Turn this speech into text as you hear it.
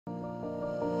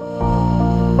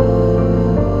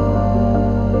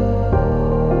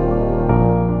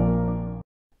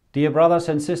Dear brothers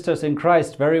and sisters in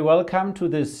Christ, very welcome to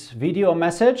this video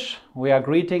message. We are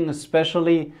greeting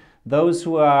especially those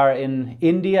who are in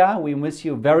India. We miss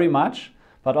you very much,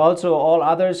 but also all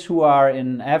others who are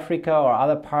in Africa or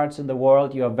other parts in the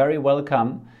world. You are very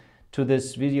welcome to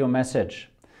this video message.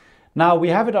 Now, we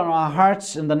have it on our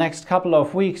hearts in the next couple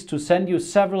of weeks to send you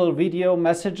several video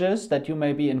messages that you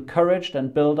may be encouraged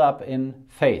and build up in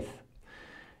faith.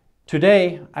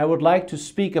 Today, I would like to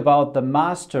speak about the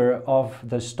master of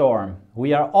the storm.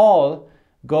 We are all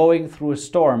going through a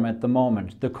storm at the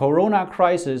moment. The corona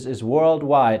crisis is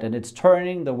worldwide and it's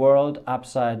turning the world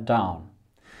upside down.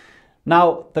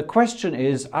 Now, the question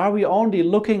is, are we only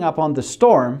looking upon the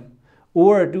storm,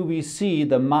 or do we see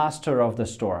the master of the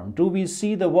storm? Do we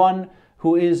see the one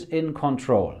who is in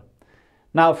control?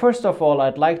 Now, first of all,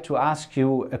 I'd like to ask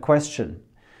you a question.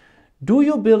 Do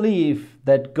you believe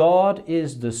that God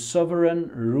is the sovereign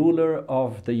ruler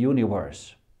of the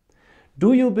universe?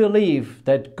 Do you believe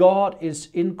that God is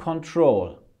in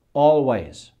control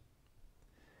always?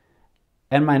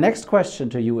 And my next question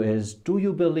to you is, do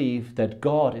you believe that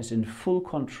God is in full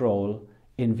control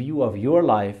in view of your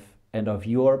life and of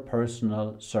your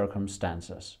personal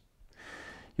circumstances?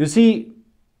 You see,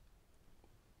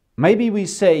 maybe we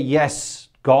say, yes,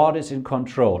 God is in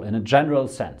control in a general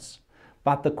sense.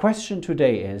 But the question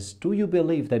today is, do you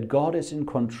believe that God is in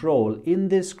control in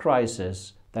this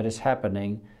crisis that is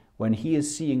happening when He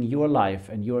is seeing your life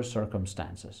and your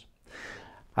circumstances?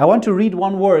 I want to read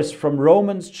one verse from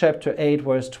Romans chapter 8,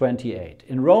 verse 28.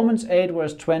 In Romans 8,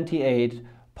 verse 28,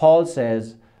 Paul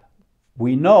says,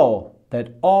 "We know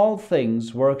that all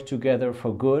things work together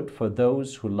for good for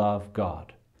those who love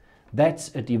God." That's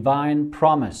a divine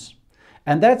promise.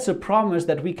 And that's a promise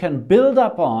that we can build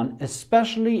up on,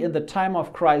 especially in the time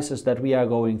of crisis that we are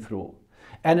going through.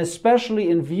 And especially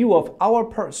in view of our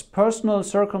personal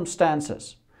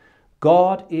circumstances.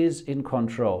 God is in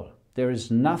control. There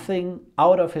is nothing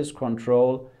out of His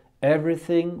control.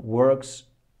 Everything works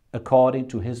according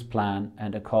to His plan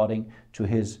and according to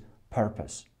His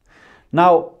purpose.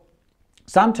 Now,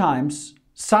 sometimes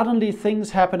suddenly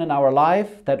things happen in our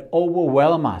life that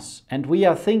overwhelm us, and we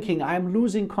are thinking, I'm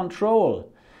losing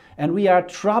control, and we are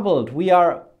troubled, we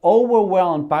are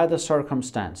overwhelmed by the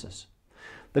circumstances.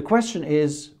 The question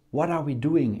is, what are we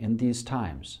doing in these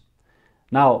times?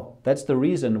 Now, that's the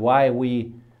reason why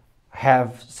we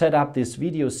have set up this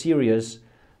video series,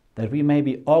 that we may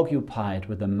be occupied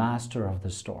with the master of the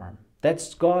storm.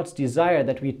 That's God's desire,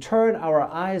 that we turn our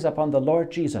eyes upon the Lord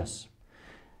Jesus.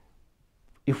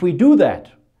 If we do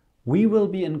that, we will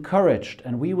be encouraged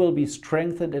and we will be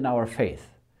strengthened in our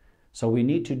faith. So we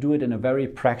need to do it in a very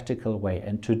practical way.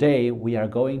 And today we are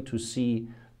going to see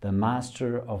the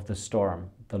master of the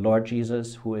storm, the Lord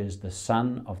Jesus, who is the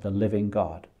Son of the living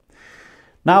God.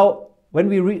 Now, when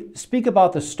we speak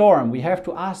about the storm, we have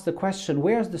to ask the question,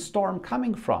 where is the storm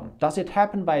coming from? Does it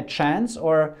happen by chance,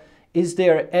 or is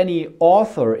there any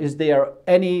author, is there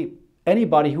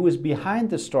anybody who is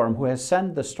behind the storm, who has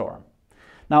sent the storm?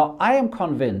 Now, I am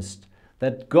convinced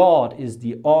that God is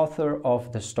the author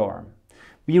of the storm.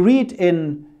 We read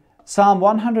in Psalm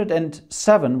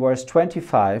 107, verse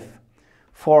 25,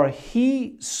 "For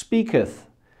He speaketh,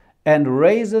 and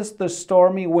raiseth the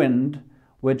stormy wind,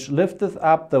 which lifteth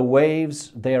up the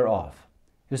waves thereof."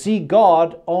 You see,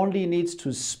 God only needs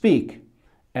to speak,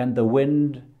 and the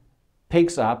wind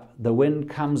picks up, the wind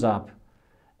comes up,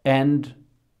 and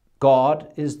God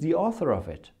is the author of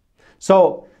it.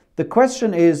 So, the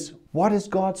question is, what is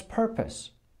God's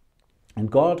purpose?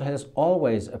 And God has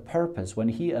always a purpose when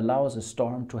He allows a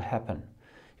storm to happen.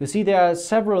 You see, there are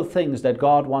several things that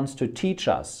God wants to teach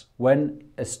us when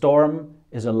a storm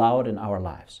is allowed in our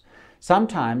lives.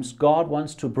 Sometimes God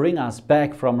wants to bring us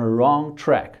back from a wrong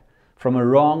track, from a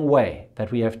wrong way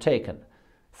that we have taken.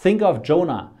 Think of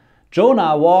Jonah.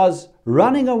 Jonah was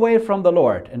running away from the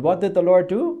Lord. And what did the Lord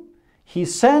do? He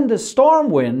sent a storm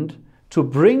wind to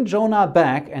bring Jonah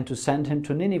back and to send him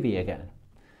to Nineveh again.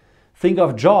 Think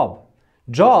of Job.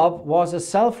 Job was a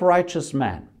self-righteous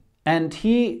man, and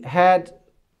he had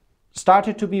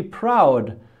started to be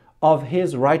proud of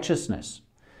his righteousness.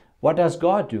 What does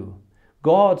God do?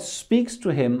 God speaks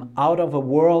to him out of a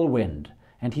whirlwind,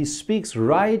 and He speaks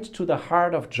right to the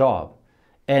heart of Job.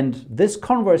 And this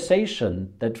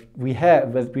conversation that we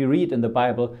read in the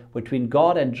Bible between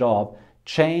God and Job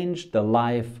changed the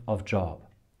life of Job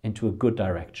into a good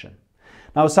direction.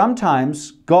 Now,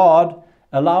 sometimes God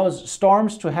allows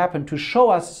storms to happen to show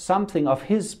us something of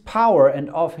His power and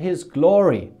of His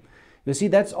glory. You see,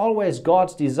 that's always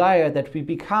God's desire, that we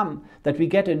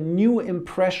get a new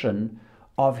impression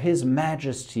of His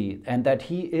majesty and that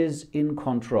He is in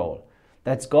control.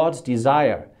 That's God's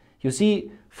desire. You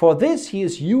see, For this, he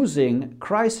is using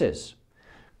crisis.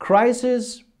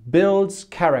 Crisis builds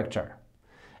character.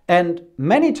 And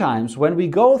many times when we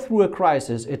go through a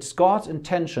crisis, it's God's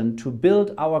intention to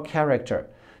build our character,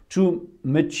 to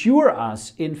mature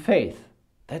us in faith.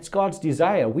 That's God's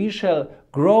desire. We shall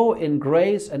grow in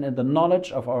grace and in the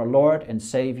knowledge of our Lord and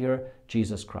Savior,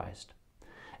 Jesus Christ.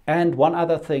 And one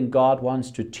other thing God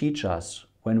wants to teach us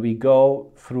when we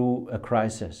go through a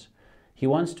crisis. He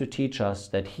wants to teach us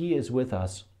that He is with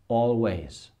us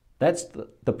always. That's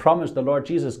the promise the Lord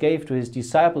Jesus gave to His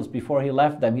disciples before He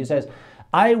left them. He says,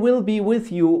 I will be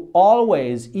with you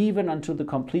always, even unto the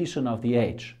completion of the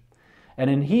age. And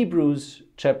in Hebrews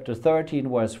chapter 13,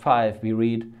 verse 5, we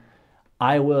read,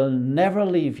 I will never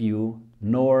leave you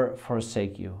nor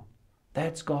forsake you.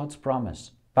 That's God's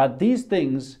promise. But these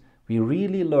things we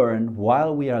really learn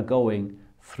while we are going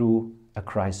through a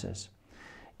crisis.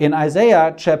 In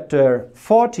Isaiah chapter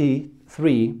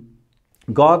 43,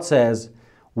 God says,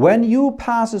 when you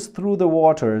passes through the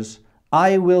waters,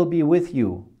 I will be with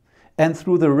you, and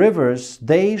through the rivers,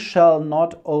 they shall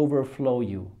not overflow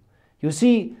you. You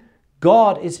see,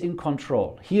 God is in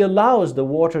control. He allows the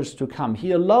waters to come.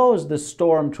 He allows the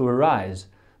storm to arise.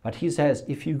 But He says,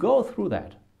 if you go through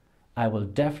that, I will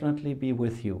definitely be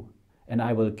with you, and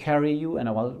I will carry you, and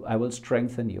I will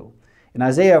strengthen you. In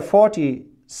Isaiah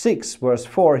 46, verse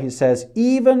 4, He says,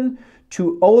 even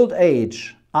to old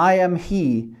age I am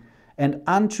He, and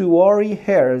unto hoary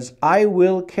hairs I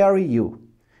will carry you.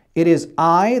 It is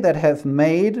I that have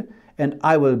made, and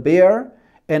I will bear,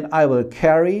 and I will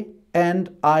carry,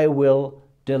 and I will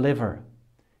deliver.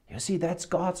 You see, that's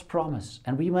God's promise.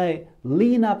 And we may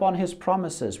lean up on His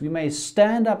promises. We may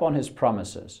stand up on His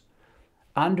promises.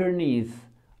 Underneath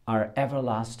are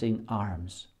everlasting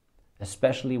arms.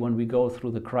 Especially when we go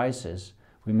through the crisis,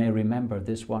 we may remember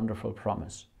this wonderful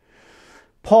promise.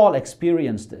 Paul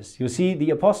experienced this. You see, the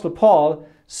Apostle Paul,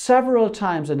 several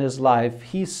times in his life,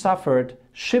 he suffered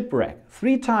shipwreck.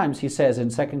 3 times, he says in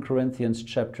 2 Corinthians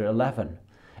chapter 11.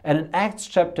 And in Acts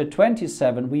chapter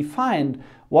 27, we find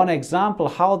one example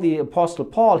how the Apostle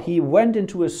Paul, he went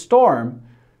into a storm,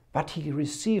 but he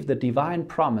received the divine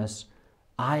promise,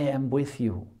 I am with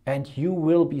you, and you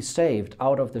will be saved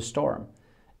out of the storm.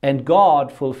 And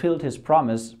God fulfilled His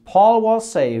promise. Paul was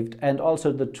saved, and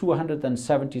also the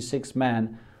 276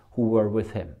 men who were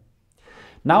with him.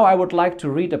 Now I would like to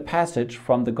read a passage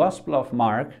from the Gospel of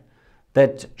Mark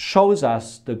that shows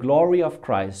us the glory of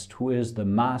Christ, who is the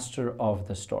master of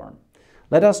the storm.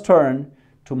 Let us turn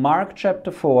to Mark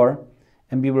chapter 4,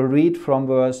 and we will read from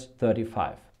verse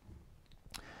 35.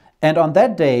 And on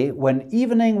that day, when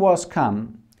evening was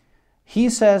come, He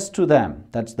says to them,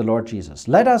 that's the Lord Jesus,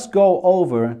 let us go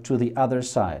over to the other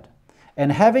side.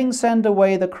 And having sent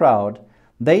away the crowd,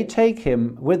 they take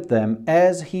Him with them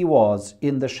as He was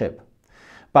in the ship.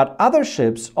 But other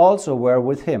ships also were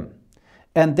with Him.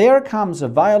 And there comes a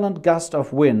violent gust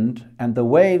of wind, and the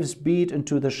waves beat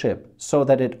into the ship, so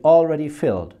that it already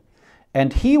filled.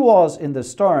 And He was in the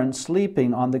stern,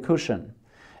 sleeping on the cushion.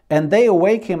 And they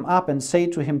awake Him up and say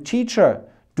to Him, Teacher,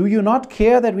 do you not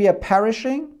care that we are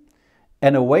perishing?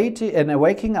 And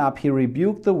waking up, He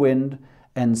rebuked the wind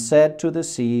and said to the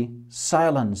sea,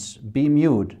 Silence, be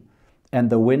mute. And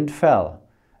the wind fell,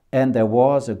 and there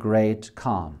was a great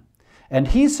calm. And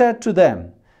He said to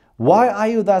them, Why are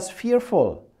you thus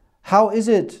fearful? How is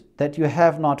it that you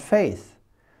have not faith?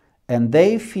 And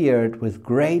they feared with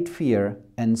great fear,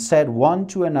 and said one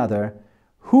to another,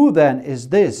 Who then is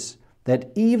this,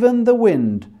 that even the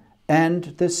wind and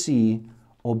the sea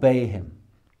obey Him?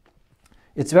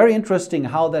 It's very interesting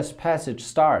how this passage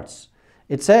starts.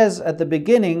 It says at the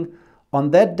beginning,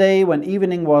 on that day when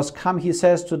evening was come, He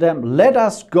says to them, let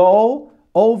us go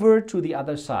over to the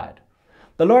other side.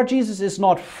 The Lord Jesus is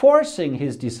not forcing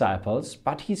His disciples,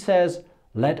 but He says,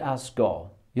 let us go.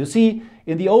 You see,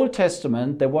 in the Old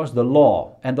Testament, there was the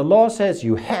law, and the law says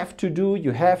you have to do,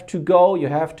 you have to go, you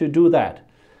have to do that.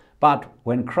 But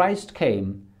when Christ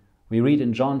came, we read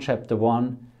in John chapter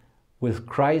 1, with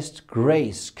Christ,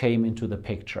 grace came into the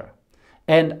picture.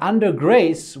 And under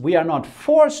grace, we are not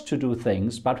forced to do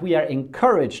things, but we are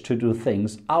encouraged to do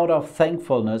things out of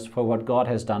thankfulness for what God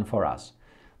has done for us.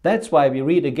 That's why we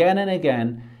read again and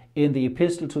again in the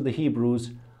epistle to the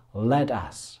Hebrews, let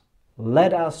us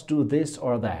do this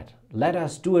or that. Let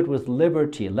us do it with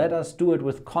liberty. Let us do it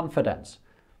with confidence.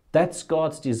 That's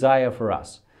God's desire for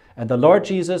us. And the Lord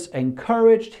Jesus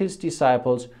encouraged His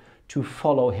disciples to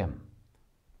follow Him.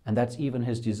 And that's even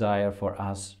His desire for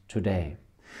us today.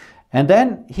 And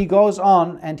then He goes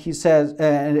on and He says,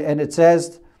 and it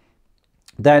says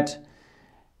that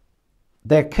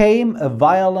there came a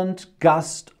violent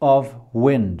gust of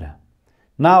wind.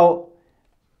 Now,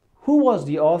 Who was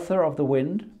the author of the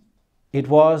wind? It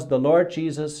was the Lord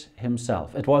Jesus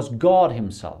himself. It was God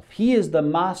himself. He is the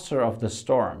master of the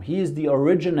storm. He is the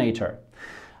originator.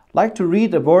 I'd like to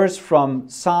read a verse from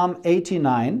Psalm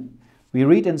 89. We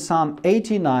read in Psalm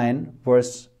 89,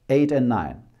 verse 8 and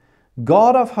 9.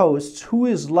 God of hosts, who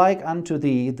is like unto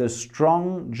thee, the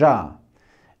strong Jah?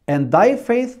 And thy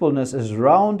faithfulness is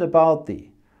round about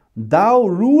thee. Thou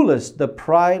rulest the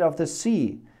pride of the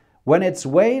sea. When its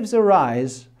waves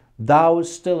arise, thou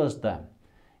stillest them.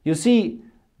 You see,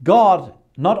 God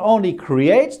not only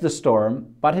creates the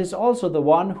storm, but is also the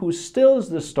one who stills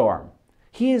the storm.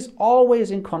 He is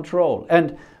always in control.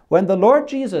 And when the Lord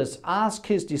Jesus asked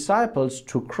his disciples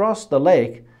to cross the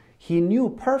lake, he knew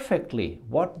perfectly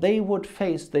what they would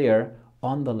face there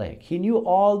on the lake. He knew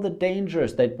all the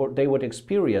dangers that they would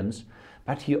experience,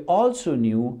 but he also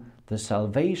knew the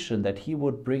salvation that he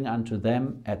would bring unto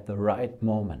them at the right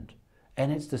moment.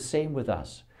 And it's the same with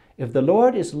us. If the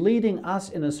Lord is leading us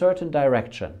in a certain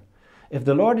direction, if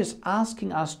the Lord is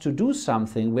asking us to do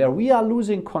something where we are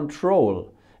losing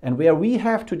control and where we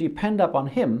have to depend upon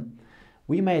him,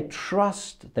 we may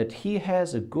trust that he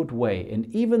has a good way. And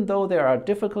even though there are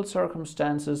difficult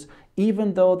circumstances,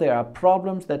 even though there are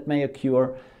problems that may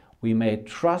occur, we may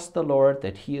trust the Lord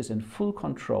that he is in full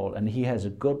control and he has a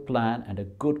good plan and a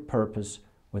good purpose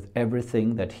with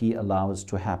everything that he allows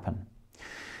to happen.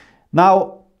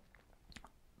 Now,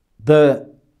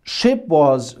 the ship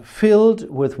was filled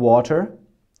with water,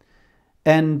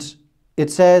 and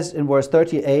it says in verse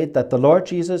 38 that the Lord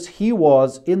Jesus, he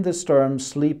was in the storm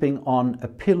sleeping on a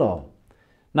pillow.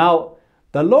 Now,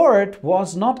 the Lord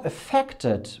was not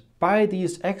affected by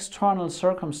these external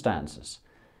circumstances.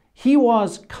 He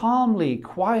was calmly,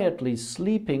 quietly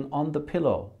sleeping on the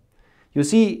pillow. You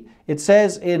see, it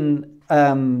says in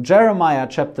Jeremiah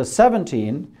chapter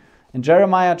 17, in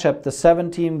Jeremiah chapter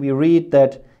 17 we read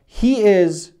that he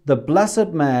is the blessed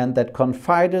man that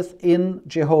confideth in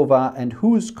Jehovah and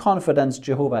whose confidence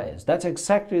Jehovah is. That's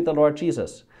exactly the Lord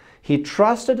Jesus. He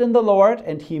trusted in the Lord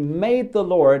and he made the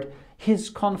Lord his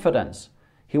confidence.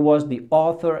 He was the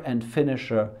author and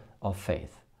finisher of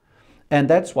faith. And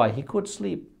that's why he could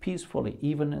sleep peacefully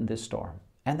even in this storm.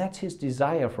 And that's his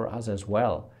desire for us as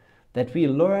well, that we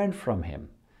learn from him.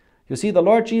 You see, the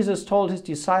Lord Jesus told his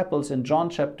disciples in John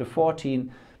chapter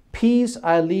 14, "Peace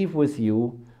I leave with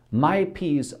you, my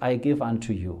peace I give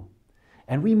unto you."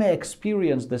 And we may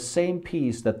experience the same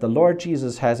peace that the Lord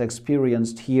Jesus has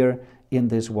experienced here in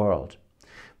this world.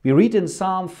 We read in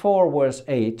Psalm 4 verse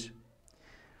 8,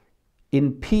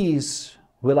 "In peace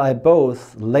will I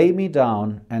both lay me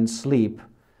down and sleep,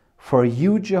 for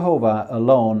you, Jehovah,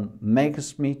 alone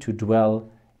makest me to dwell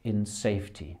in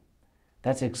safety."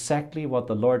 That's exactly what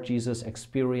the Lord Jesus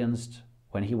experienced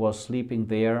when he was sleeping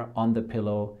there on the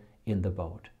pillow in the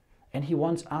boat. And he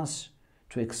wants us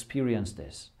to experience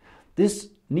this. This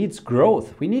needs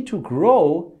growth. We need to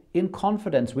grow in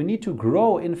confidence. We need to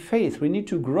grow in faith. We need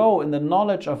to grow in the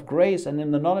knowledge of grace and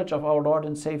in the knowledge of our Lord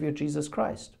and Savior Jesus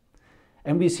Christ.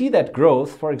 And we see that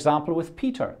growth, for example, with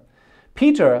Peter.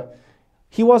 Peter,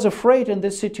 he was afraid in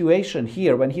this situation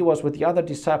here when he was with the other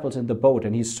disciples in the boat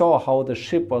and he saw how the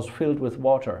ship was filled with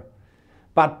water.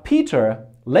 But Peter,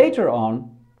 later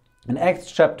on, in Acts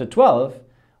chapter 12,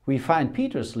 we find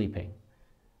Peter sleeping.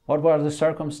 What were the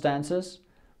circumstances?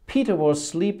 Peter was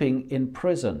sleeping in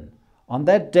prison. On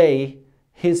that day,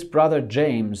 his brother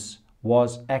James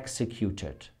was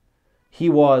executed. He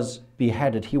was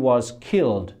beheaded. He was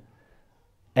killed.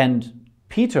 And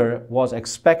Peter was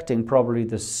expecting probably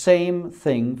the same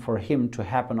thing for him to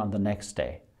happen on the next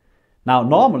day. Now,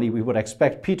 normally we would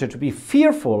expect Peter to be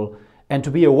fearful and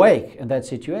to be awake in that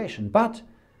situation. But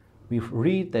we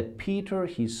read that Peter,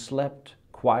 he slept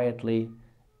quietly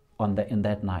in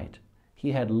that night.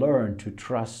 He had learned to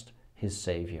trust his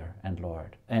Savior and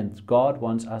Lord. And God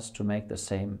wants us to make the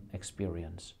same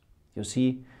experience. You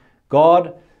see,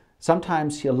 God,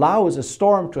 sometimes he allows a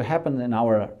storm to happen in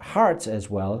our hearts as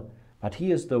well, but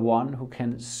he is the one who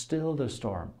can still the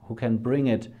storm, who can bring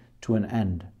it to an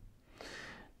end.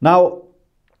 Now,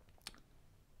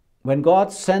 when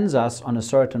God sends us on a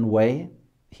certain way,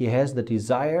 he has the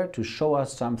desire to show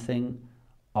us something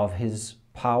of his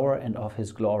power and of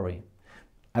his glory.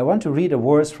 I want to read a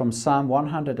verse from Psalm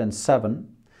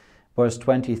 107, verse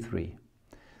 23.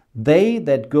 "They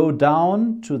that go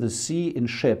down to the sea in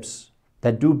ships,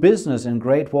 that do business in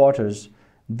great waters,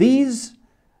 these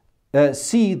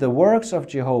see the works of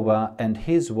Jehovah and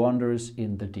his wonders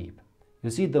in the deep."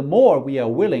 You see, the more we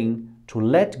are willing to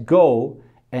let go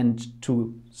and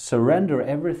to surrender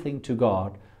everything to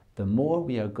God, the more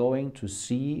we are going to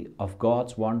see of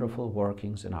God's wonderful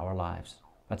workings in our lives.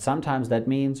 But sometimes that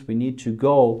means we need to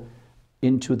go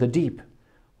into the deep.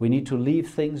 We need to leave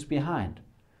things behind.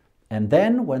 And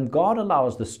then when God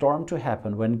allows the storm to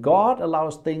happen, when God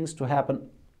allows things to happen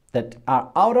that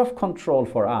are out of control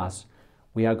for us,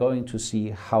 we are going to see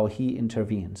how He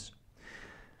intervenes.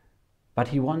 But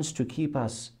He wants to keep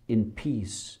us in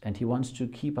peace, and He wants to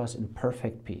keep us in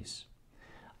perfect peace.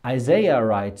 Isaiah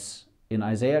writes in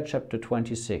Isaiah chapter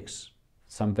 26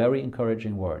 some very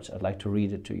encouraging words. I'd like to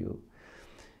read it to you.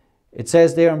 It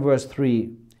says there in verse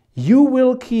 3, "You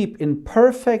will keep in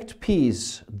perfect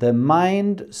peace the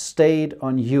mind stayed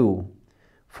on you,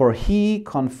 for He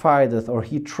confideth," or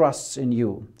He trusts in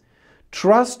you.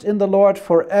 "Trust in the Lord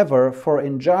forever, for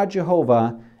in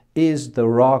Jehovah is the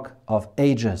rock of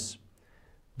ages."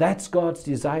 That's God's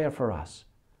desire for us,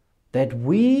 that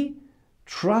we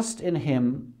trust in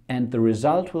Him, and the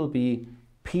result will be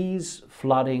peace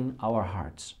flooding our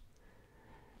hearts.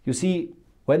 You see,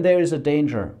 when there is a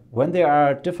danger, when there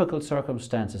are difficult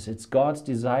circumstances, it's God's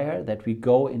desire that we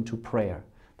go into prayer,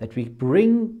 that we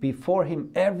bring before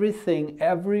Him everything,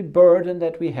 every burden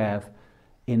that we have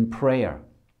in prayer.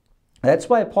 That's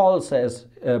why Paul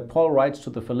writes to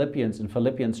the Philippians in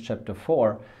Philippians chapter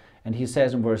 4, and he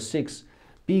says in verse 6,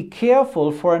 "Be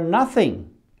careful for nothing,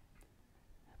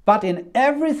 but in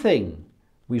everything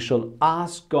we shall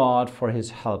ask God for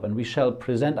His help, and we shall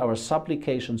present our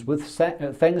supplications with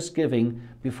thanksgiving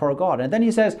before God." And then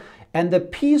he says, "And the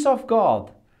peace of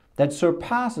God that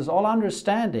surpasses all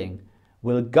understanding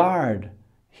will guard,"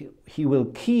 He will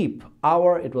keep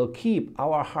it will keep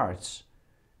our hearts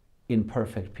in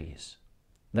perfect peace.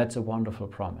 That's a wonderful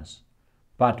promise.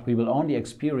 But we will only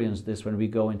experience this when we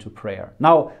go into prayer.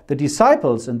 Now, the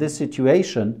disciples in this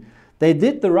situation, they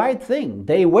did the right thing.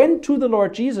 They went to the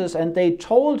Lord Jesus and they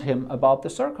told Him about the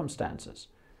circumstances.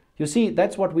 You see,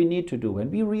 that's what we need to do.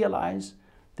 When we realize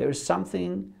there is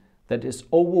something that is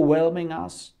overwhelming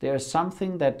us, there is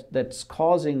something that's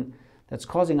causing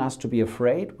us to be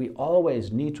afraid, we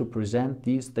always need to present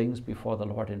these things before the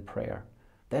Lord in prayer.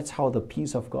 That's how the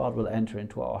peace of God will enter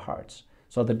into our hearts.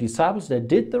 So the disciples, they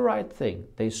did the right thing.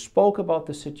 They spoke about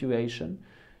the situation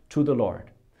to the Lord.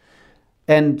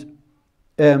 And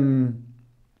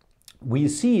we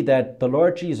see that the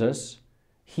Lord Jesus,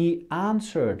 He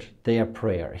answered their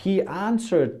prayer. He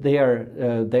answered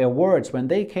their words. When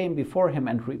they came before Him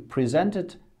and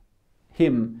presented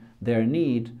Him their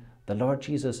need, the Lord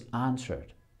Jesus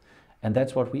answered. And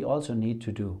that's what we also need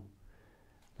to do.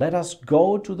 Let us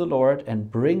go to the Lord and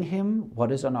bring Him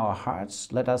what is on our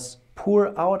hearts. Let us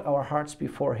pour out our hearts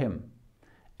before Him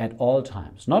at all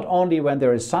times. Not only when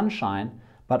there is sunshine,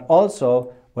 but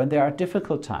also when there are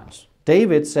difficult times.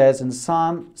 David says in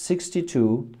Psalm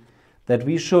 62 that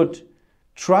we should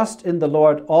trust in the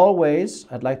Lord always.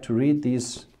 I'd like to read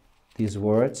these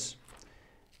words.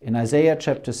 In Isaiah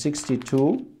chapter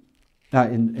 62,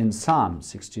 in Psalm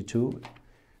 62,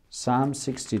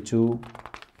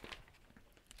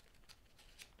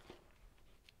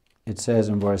 it says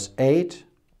in verse 8,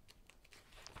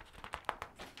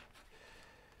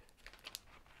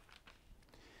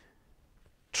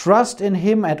 "Trust in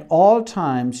Him at all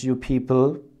times, you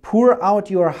people. Pour out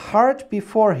your heart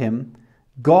before Him.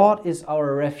 God is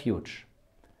our refuge."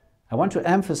 I want to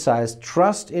emphasize,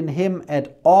 trust in Him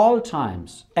at all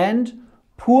times and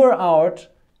pour out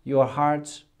your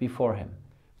hearts before Him.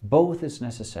 Both is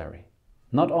necessary.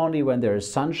 Not only when there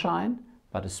is sunshine,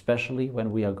 but especially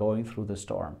when we are going through the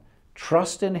storm.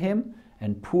 Trust in Him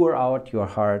and pour out your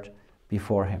heart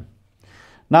before Him.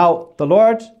 Now, the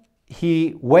Lord,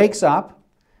 He wakes up,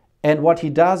 and what He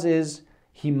does is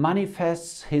He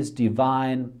manifests His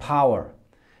divine power.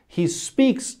 He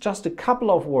speaks just a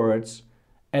couple of words,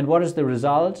 and what is the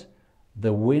result?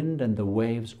 The wind and the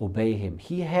waves obey Him.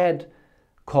 He had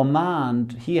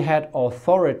command, He had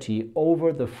authority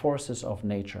over the forces of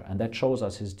nature, and that shows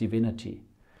us His divinity.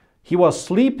 He was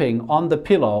sleeping on the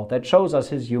pillow. That shows us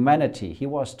His humanity. He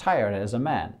was tired as a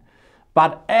man.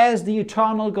 But as the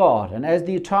eternal God and as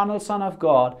the eternal Son of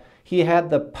God, He had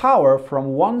the power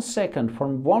from 1 second,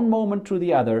 from one moment to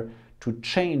the other, to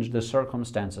change the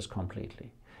circumstances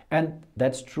completely. And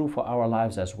that's true for our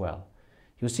lives as well.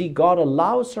 You see, God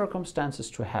allows circumstances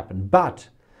to happen, but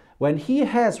when He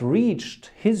has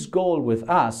reached His goal with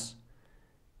us,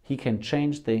 He can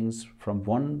change things from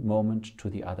one moment to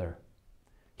the other.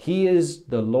 He is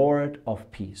the Lord of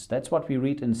peace. That's what we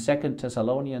read in 2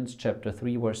 Thessalonians chapter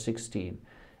 3, verse 16.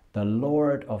 The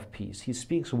Lord of peace. He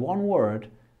speaks one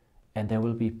word and there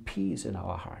will be peace in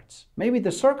our hearts. Maybe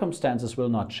the circumstances will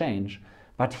not change,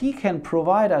 but He can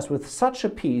provide us with such a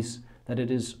peace that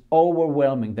it is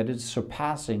overwhelming, that it is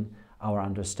surpassing our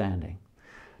understanding.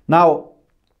 Now,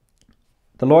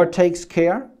 the Lord takes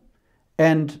care,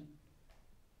 and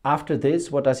after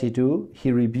this, what does he do?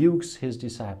 He rebukes his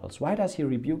disciples. Why does he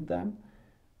rebuke them?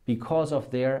 Because of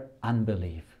their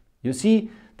unbelief. You see,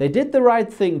 they did the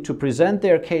right thing to present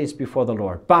their case before the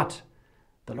Lord, but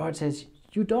the Lord says,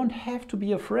 you don't have to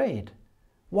be afraid.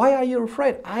 Why are you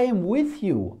afraid? I am with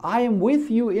you. I am with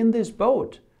you in this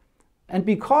boat. And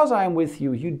because I am with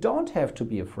you, you don't have to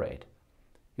be afraid.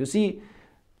 You see,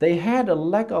 they had a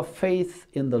lack of faith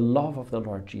in the love of the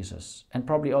Lord Jesus, and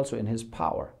probably also in his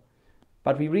power.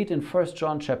 But we read in 1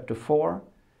 John chapter 4,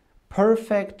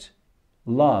 perfect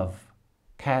love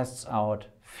casts out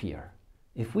fear.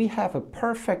 If we have a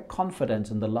perfect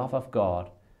confidence in the love of God,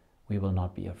 we will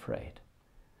not be afraid.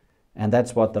 And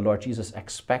that's what the Lord Jesus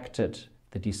expected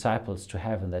the disciples to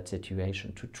have in that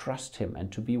situation, to trust him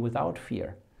and to be without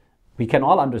fear. We can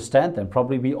all understand them.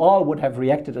 Probably we all would have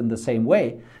reacted in the same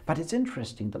way. But it's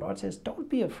interesting. The Lord says, don't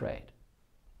be afraid.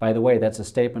 By the way, that's a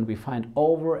statement we find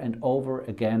over and over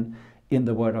again in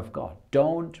the Word of God.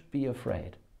 Don't be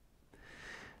afraid.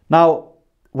 Now,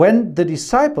 when the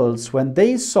disciples, when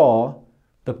they saw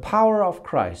the power of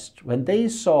Christ, when they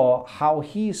saw how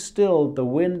he stilled the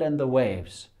wind and the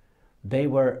waves, they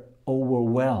were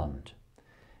overwhelmed.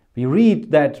 We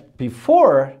read that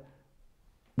before,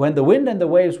 when the wind and the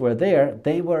waves were there,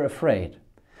 they were afraid.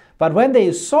 But when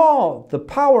they saw the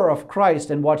power of Christ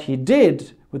and what he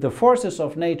did with the forces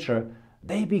of nature,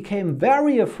 they became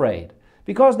very afraid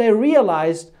because they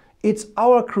realized it's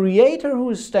our Creator who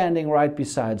is standing right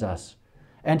beside us.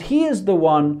 And he is the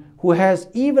one who has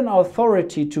even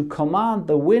authority to command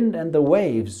the wind and the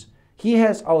waves. He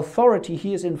has authority.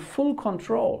 He is in full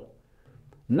control.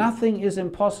 Nothing is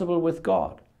impossible with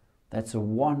God. That's a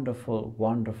wonderful,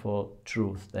 wonderful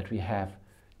truth that we have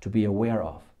to be aware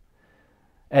of.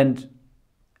 And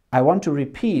I want to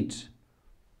repeat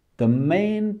the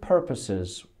main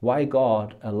purposes why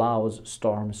God allows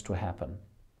storms to happen.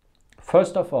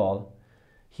 First of all,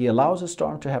 he allows a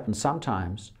storm to happen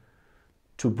sometimes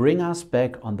to bring us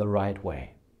back on the right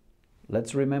way.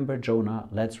 Let's remember Jonah,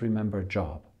 let's remember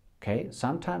Job. Okay?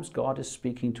 Sometimes God is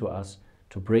speaking to us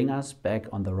to bring us back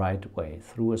on the right way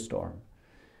through a storm.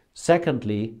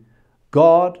 Secondly,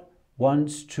 God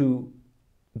wants to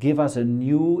give us a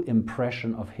new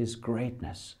impression of his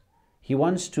greatness. He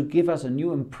wants to give us a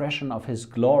new impression of his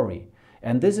glory.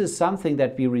 And this is something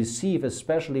that we receive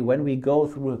especially when we go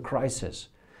through a crisis.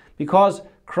 Because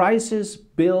crisis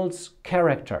builds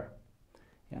character.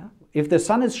 Yeah? If the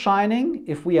sun is shining,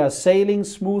 if we are sailing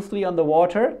smoothly on the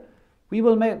water, we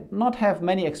will not have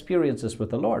many experiences with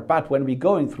the Lord. But when we're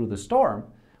going through the storm,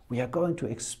 we are going to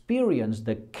experience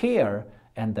the care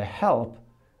and the help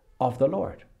of the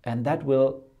Lord. And that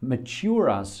will mature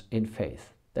us in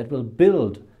faith. That will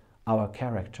build our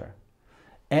character.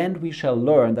 And we shall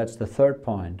learn, that's the third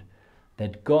point,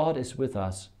 that God is with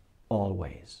us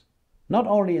always. Not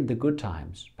only in the good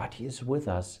times, but he is with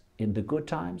us in the good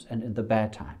times and in the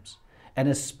bad times. And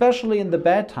especially in the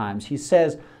bad times, he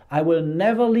says, I will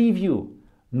never leave you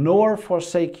nor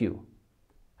forsake you.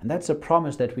 And that's a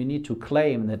promise that we need to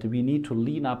claim, that we need to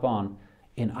lean up on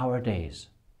in our days,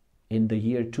 in the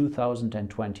year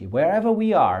 2020. Wherever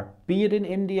we are, be it in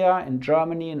India, in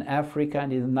Germany, in Africa,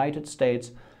 in the United States,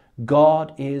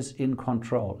 God is in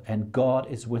control and God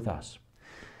is with us.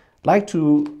 I'd like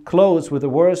to close with a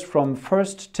verse from 1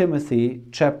 Timothy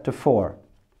chapter 4.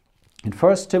 In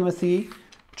 1 Timothy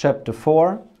chapter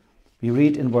 4, we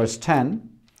read in verse 10,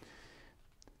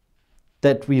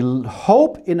 that we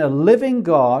hope in a living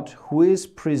God who is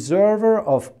preserver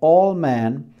of all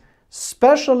men,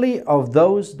 especially of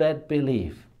those that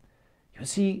believe. You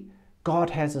see, God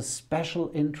has a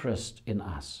special interest in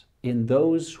us, in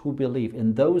those who believe,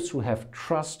 in those who have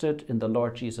trusted in the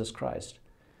Lord Jesus Christ.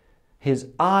 His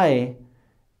eye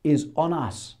is on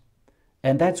us.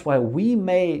 And that's why we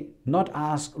may not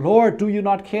ask, Lord, do you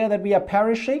not care that we are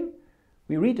perishing?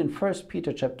 We read in 1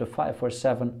 Peter chapter 5, verse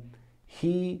 7,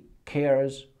 he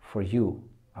cares for you.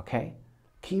 Okay?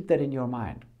 Keep that in your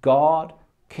mind. God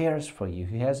cares for you.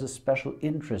 He has a special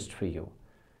interest for you.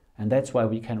 And that's why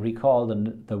we can recall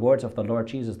the words of the Lord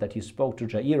Jesus that he spoke to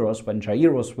Jairus when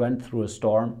Jairus went through a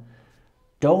storm.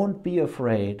 Don't be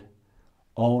afraid,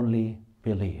 only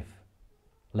believe.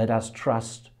 Let us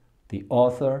trust the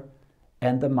author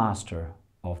and the master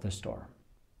of the storm.